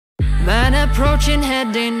Man approaching,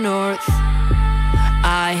 heading north.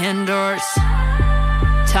 I endorse,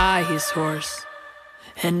 tie his horse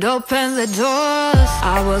and open the doors.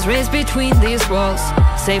 I was raised between these walls,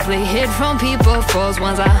 safely hid from people false.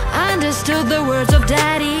 Once I understood the words of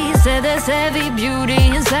daddy, said there's heavy beauty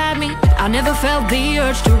inside me. I never felt the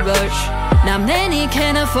urge to rush. Now many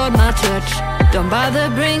can't afford my touch. Don't bother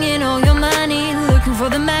bringing all your money, looking for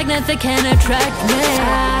the magnet that can attract me.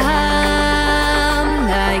 I'm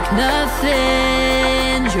like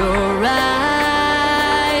nothing your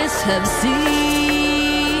eyes have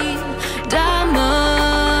seen. Diamonds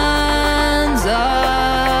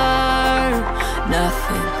are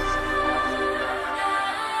nothing.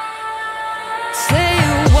 Say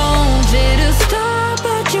you wanted to stop,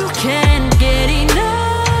 but you can't get enough.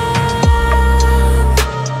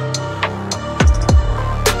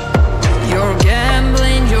 You're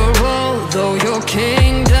gambling your world, though your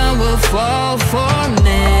kingdom will fall for me.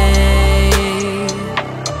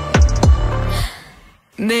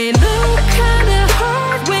 May look kinda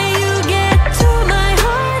hard when you get to my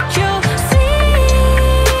heart, you'll see.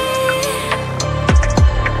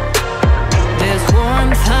 There's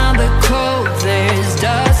warmth on the cold, there's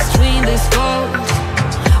dust between these folds.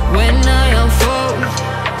 When I unfold,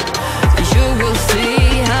 you will see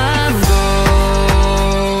I'm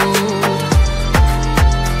gold.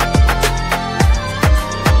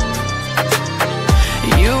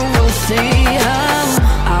 You will see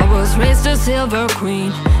I was raised a silver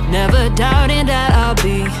queen, never doubting that I'll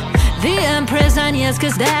be the empress, and yes,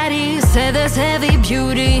 cause daddy said there's heavy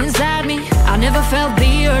beauty inside me. I never felt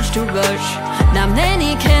the urge to rush. Now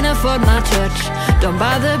many can't afford my touch. Don't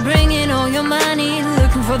bother bringing all your money,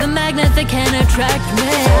 looking for the magnet that can attract me.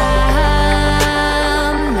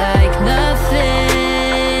 I'm like nothing